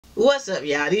What's up,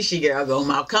 y'all? This your girl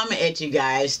Goldmouth coming at you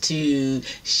guys to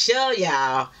show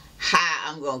y'all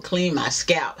how I'm gonna clean my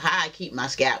scalp, how I keep my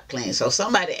scalp clean. So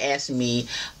somebody asked me,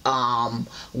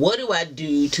 what do I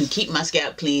do to keep my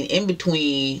scalp clean in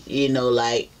between, you know,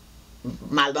 like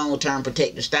my long-term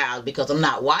protective styles, because I'm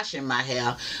not washing my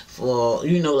hair for,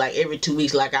 you know, like every 2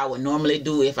 weeks like I would normally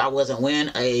do if I wasn't wearing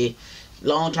a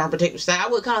long-term protective style. I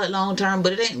would call it long-term,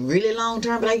 but it ain't really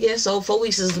long-term, but I guess so. 4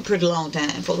 weeks is a pretty long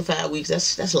time. 4 to 5 weeks,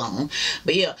 that's long.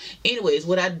 But yeah, anyways,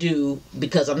 what I do,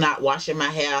 because I'm not washing my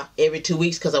hair every 2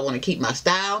 weeks because I want to keep my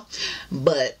style,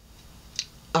 but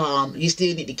you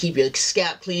still need to keep your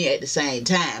scalp clean at the same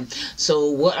time. So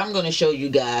what I'm going to show you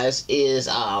guys is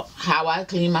how I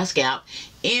clean my scalp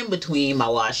in between my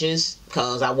washes,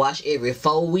 because I wash every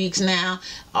 4 weeks now,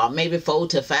 or maybe 4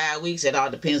 to 5 weeks. It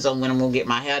all depends on when I'm gonna get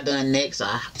my hair done next.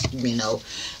 You know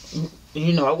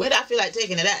when I feel like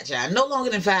taking it out, child. No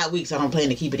longer than 5 weeks. I don't plan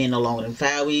to keep it in no longer than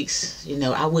 5 weeks. You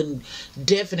know, I wouldn't,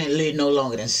 definitely no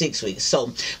longer than 6 weeks.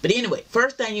 So, but anyway,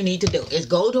 first thing you need to do is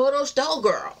go to the store,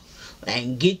 girl,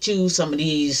 and get you some of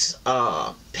these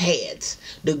pads,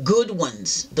 the good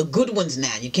ones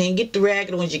now. You can't get the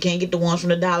regular ones, you can't get the ones from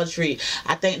the Dollar Tree.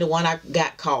 I think the one I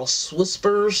got called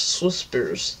Swispers,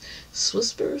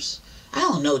 I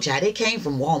don't know, child. They came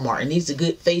from Walmart, and these are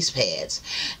good face pads.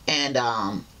 And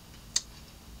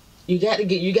you got to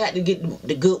get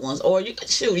the good ones, or you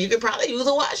could probably use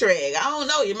a wash rag. I don't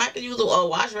know, you might use a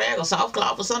wash rag or soft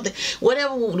cloth or something,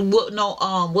 whatever.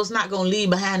 What's not gonna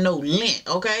leave behind no lint.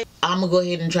 Okay, I'm gonna go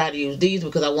ahead and try to use these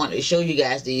because I wanted to show you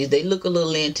guys these. They look a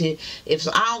little linty. I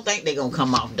don't think they're gonna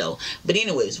come off though. But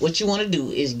anyways, what you want to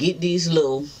do is get these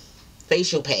little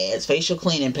facial pads, facial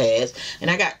cleaning pads,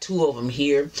 and I got 2 of them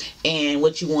here. And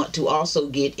what you want to also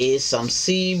get is some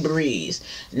Sea Breeze.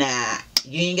 Now,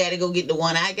 you ain't got to go get the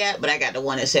one I got, but I got the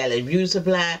one at Sally's Beauty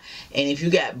Supply. And if you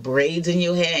got braids in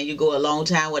your hair and you go a long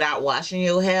time without washing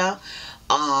your hair,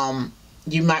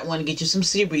 you might want to get you some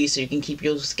Sea Breeze so you can keep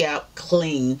your scalp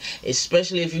clean,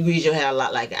 especially if you grease your hair a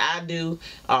lot like I do,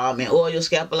 and oil your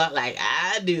scalp a lot like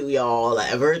I do, y'all.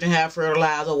 Like virgin hair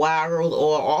fertilizer, wild rose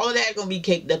oil, all of that gonna be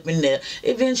caked up in there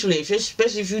eventually,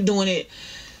 especially if you're doing it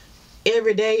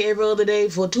every day, every other day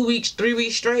for 2 weeks, 3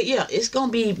 weeks straight. Yeah, it's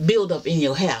gonna be build up in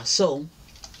your hair. So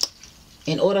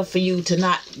in order for you to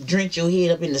not drench your head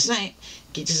up in the sink,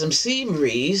 get you some Sea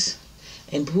Breeze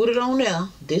and put it on there.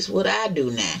 This is what I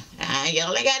do now.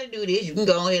 Y'all ain't got to do this. You can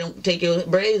go ahead and take your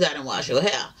braids out and wash your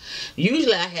hair.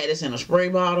 Usually I had this in a spray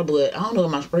bottle, but I don't know where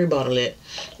my spray bottle at.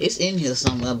 It's in here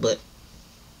somewhere, but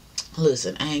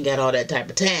listen, I ain't got all that type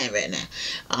of time right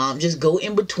now. Just go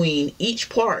in between each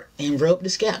part and rub the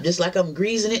scalp just like I'm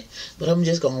greasing it, but I'm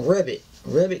just gonna rub it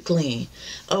clean.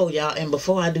 Oh, y'all, and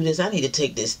before I do this, I need to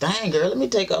take this thing, girl. Let me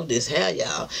take off this hair,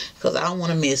 y'all, because I don't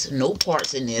want to miss no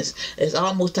parts in this. It's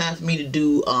almost time for me to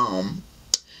do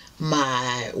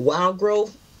my wild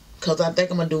growth, because I think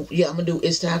I'm gonna do,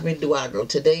 it's time for me to do wild growth.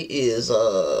 Today is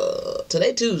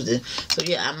today Tuesday, so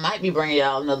yeah, I might be bringing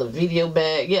y'all another video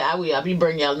back. Yeah, I will. I'll be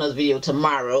bringing y'all another video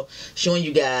tomorrow showing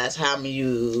you guys how I'm gonna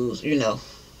use, y'all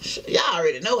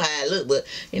already know how it look, but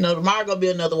tomorrow gonna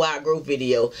be another wild growth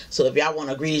video. So if y'all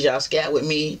want to grease y'all scalp with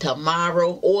me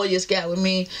tomorrow, or your scalp with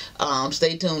me,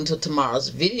 stay tuned to tomorrow's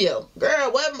video.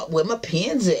 Girl, where my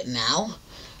pins at now?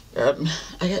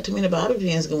 I got too many bobby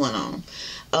pins going on.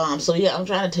 So yeah, I'm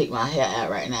trying to take my hair out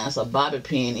right now. It's a bobby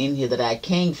pin in here that I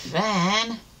can't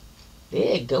find.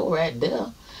 There it go, right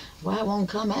there. Why it won't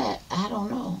come out? I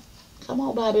don't know. Come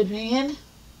on, bobby pin.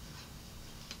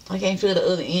 I can't feel the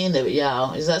other end of it,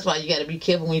 y'all. That's why you got to be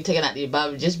careful when you're taking out the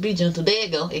bobby. Just be gentle. There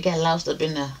you go. It got lost up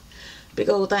in the big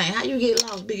old thing. How you get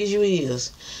lost big as you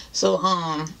is? So,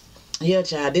 yeah,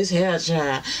 child, this hair,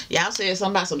 child. Y'all said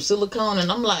something about some silicone,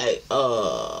 and I'm like,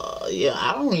 yeah,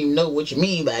 I don't even know what you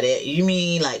mean by that. You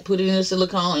mean like put it in the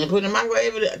silicone and put it in the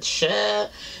microwave?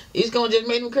 Child, it's gonna just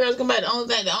make them curls come back. The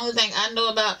only thing I know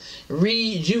about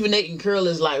rejuvenating curl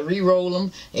is like re-roll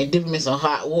them and dip them in some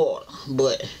hot water.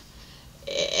 But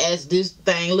as this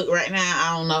thing look right now,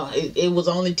 I don't know. It was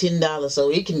only $10, so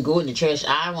it can go in the trash.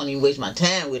 I won't even waste my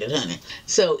time with it, honey.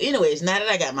 So, anyways, now that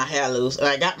I got my hair loose,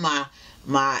 I got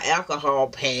my alcohol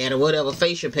pad or whatever,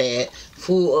 facial pad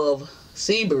full of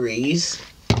Sea Breeze.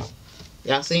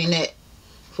 Y'all seen that?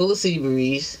 Full of Sea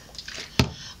Breeze.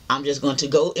 I'm just going to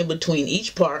go in between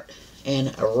each part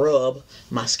and rub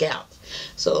my scalp.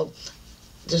 So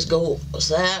just go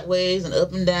sideways and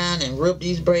up and down and rub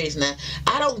these braids. Now,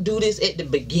 I don't do this at the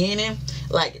beginning.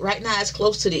 Like right now, it's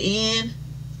close to the end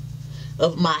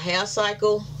of my hair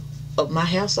cycle.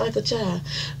 Child.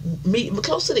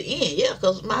 Close to the end, yeah,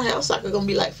 because my hair cycle gonna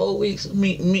be like 4 weeks,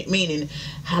 meaning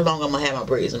how long I'm gonna have my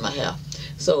braids in my hair.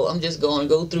 So I'm just going to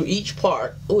go through each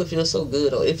part. Oh, it feels so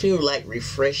good. Oh, it feels like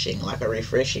refreshing, like a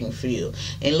refreshing feel.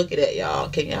 And look at that, y'all.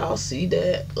 Can y'all see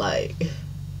that? Like,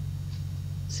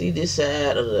 see this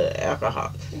side of the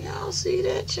alcohol? Can y'all see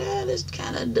that, child? It's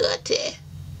kind of dirty.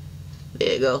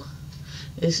 There you go.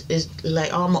 It's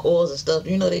like all my oils and stuff,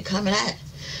 you know, they coming out.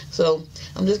 So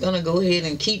I'm just gonna go ahead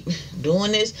and keep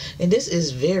doing this. And this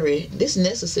is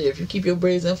necessary. If you keep your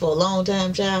braids in for a long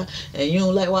time, child, and you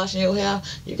don't like washing your hair,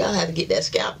 you gotta have to get that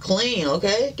scalp clean,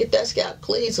 okay? Get that scalp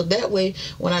clean, so that way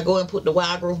when I go and put the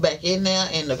wild growth back in there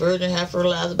and the virgin hair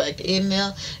fertilizer back in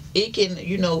there, it can,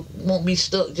 you know, won't be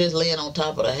stuck just laying on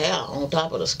top of the hair, on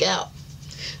top of the scalp.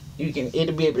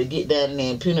 It'll be able to get down in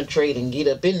there and penetrate and get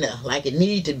up in there like it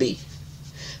need to be.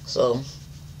 So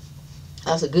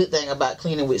that's a good thing about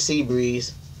cleaning with sea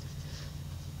breeze.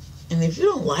 And if you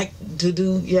don't like to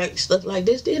do stuff like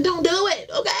this, then don't do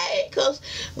it, okay? Because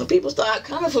when people start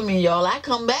coming for me, y'all, I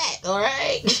come back, all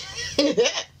right?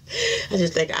 I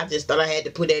just thought I had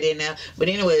to put that in there. But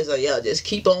anyways, y'all, just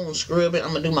keep on scrubbing.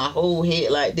 I'm gonna do my whole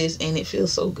head like this, and it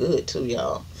feels so good too,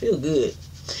 y'all. Feel good.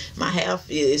 My hair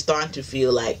is starting to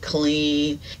feel like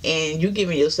clean, and you're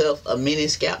giving yourself a mini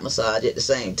scalp massage at the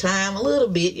same time, a little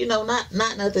bit, you know, not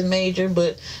nothing major,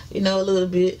 but you know, a little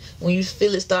bit. When you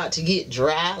feel it start to get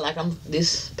dry, like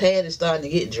this pad is starting to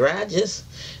get dry, just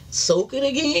soak it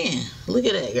again. Look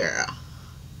at that, girl.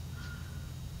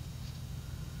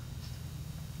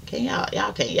 Y'all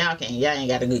ain't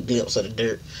got a good glimpse of the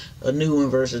dirt. A new one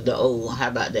versus the old one. How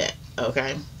about that?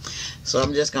 Okay. So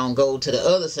I'm just going to go to the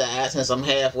other side since I'm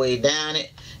halfway down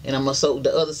it. And I'm going to soak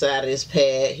the other side of this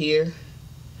pad here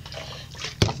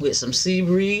with some sea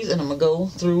breeze. And I'm going to go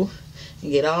through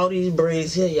and get all these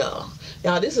braids here, y'all.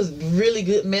 Y'all, this is really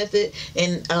good method.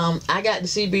 And I got the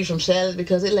sea breeze from Sally's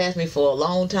because it lasts me for a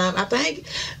long time. I think,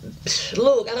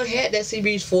 look, I done had that sea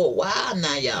breeze for a while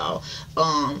now, y'all.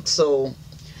 So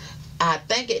I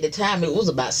think at the time it was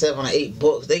about $7 or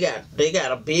 $8. They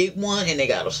got a big one and they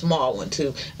got a small one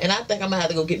too. And I think I'm gonna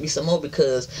have to go get me some more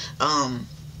because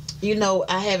you know,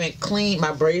 I haven't cleaned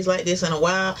my braids like this in a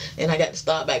while, and I got to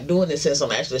start back doing this since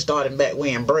I'm actually starting back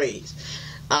wearing braids.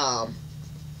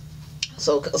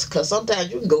 So, cause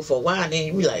sometimes you can go for a while and then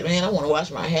you be like, man, I want to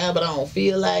wash my hair, but I don't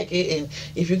feel like it. And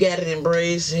if you got it in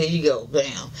braids, here you go,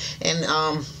 bam.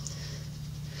 And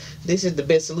this is the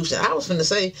best solution. I was finna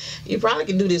say you probably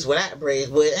can do this without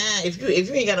braids, but if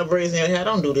you ain't got no braids in your hair,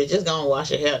 don't do this. Just go and wash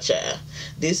your hair, child.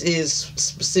 This is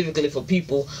specifically for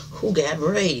people who got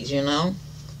braids, you know,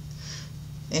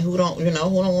 and who don't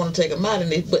want to take them out,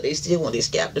 but they still want their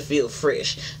scalp to feel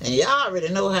fresh. And y'all already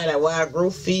know how that wild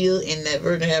growth feel in that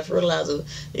virgin hair fertilizer.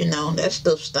 You know, that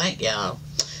stuff stink, y'all.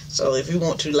 So if you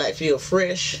want to like feel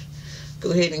fresh,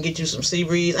 go ahead and get you some sea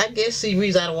breeze. I guess sea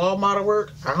breeze out of Walmart will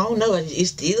work. I don't know. It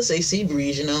still say sea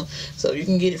breeze, you know. So you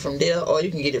can get it from there or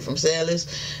you can get it from Sally's.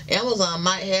 Amazon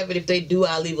might have it. If they do,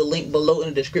 I'll leave a link below in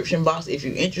the description box if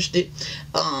you're interested.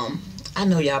 I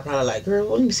know y'all probably like, girl,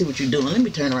 well, let me see what you're doing. Let me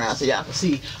turn around so y'all can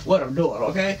see what I'm doing,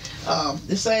 okay?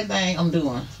 The same thing I'm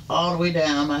doing all the way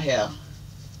down my hair.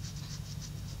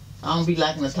 I don't be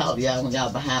liking to talk to y'all when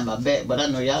y'all behind my back, but I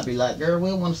know y'all be like, girl, we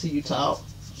don't want to see you talk.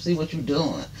 See what you're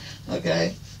doing,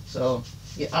 okay? So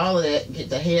get all of that, get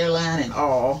the hairline and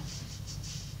all.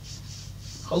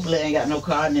 Hopefully I ain't got no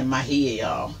cotton in my head,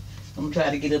 y'all. I'm gonna try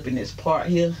to get up in this part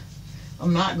here.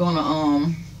 I'm not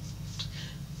gonna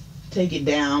take it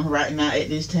down right now at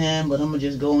this time, but I'm gonna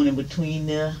just go in between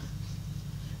there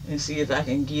and see if I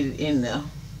can get it in there.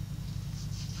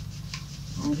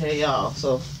 Okay, y'all,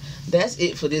 so that's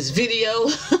it for this video.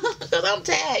 Because I'm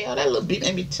tired, y'all. That little bit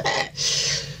made me tired.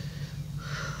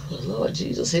 Lord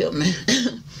Jesus, help me.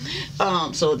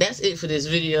 So that's it for this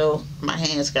video. My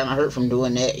hands kind of hurt from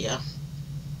doing that, y'all.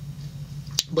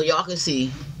 But y'all can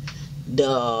see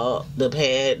the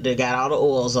pad that got all the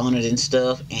oils on it and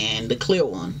stuff, and the clear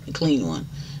one, the clean one.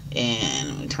 And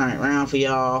I'm gonna turn it around for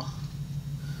y'all.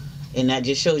 And that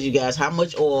just shows you guys how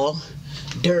much oil,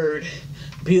 dirt,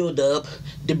 buildup,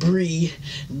 debris,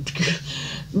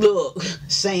 look,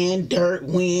 sand, dirt,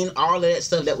 wind, all of that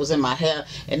stuff that was in my hair.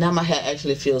 And now my hair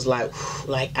actually feels like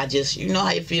I just, you know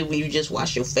how you feel when you just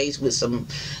wash your face with some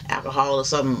alcohol or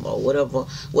something or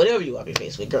whatever you wipe your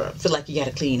face with, girl. Feel like you got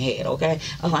a clean head, okay?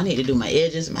 Oh, I need to do my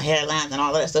edges, my hairlines, and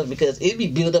all of that stuff because it be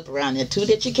built up around there too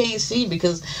that you can't see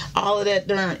because all of that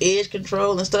darn edge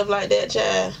control and stuff like that,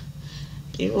 child.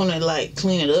 You want to like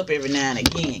clean it up every now and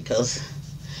again because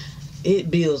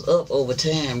it builds up over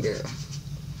time, girl.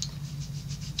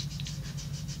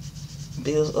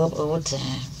 Builds up over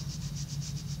time.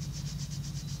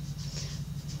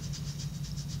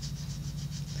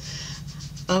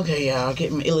 Okay, y'all,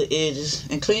 get my little edges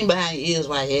and clean behind your ears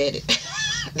while you at it.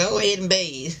 Go ahead and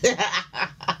bathe.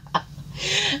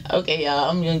 Okay, y'all,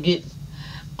 I'm gonna get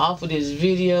off of this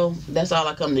video. That's all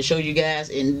I come to show you guys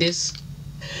in this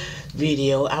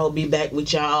video. I will be back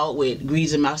with y'all with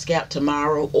greasing my scalp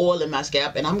tomorrow, oiling my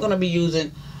scalp, and I'm gonna be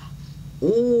using,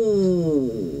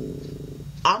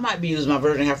 I might be using my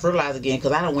virgin hair fertilizer again,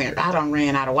 because I done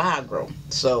ran out of Wild Grow.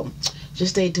 So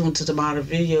just stay tuned to tomorrow's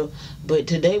video. But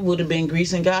today would have been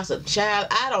grease and gossip. Child,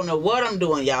 I don't know what I'm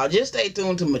doing, y'all. Just stay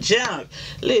tuned to my channel.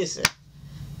 Listen,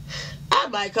 I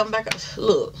might come back.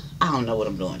 Look, I don't know what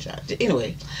I'm doing, child.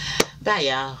 Anyway, bye,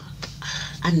 y'all.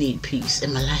 I need peace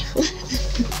in my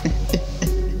life.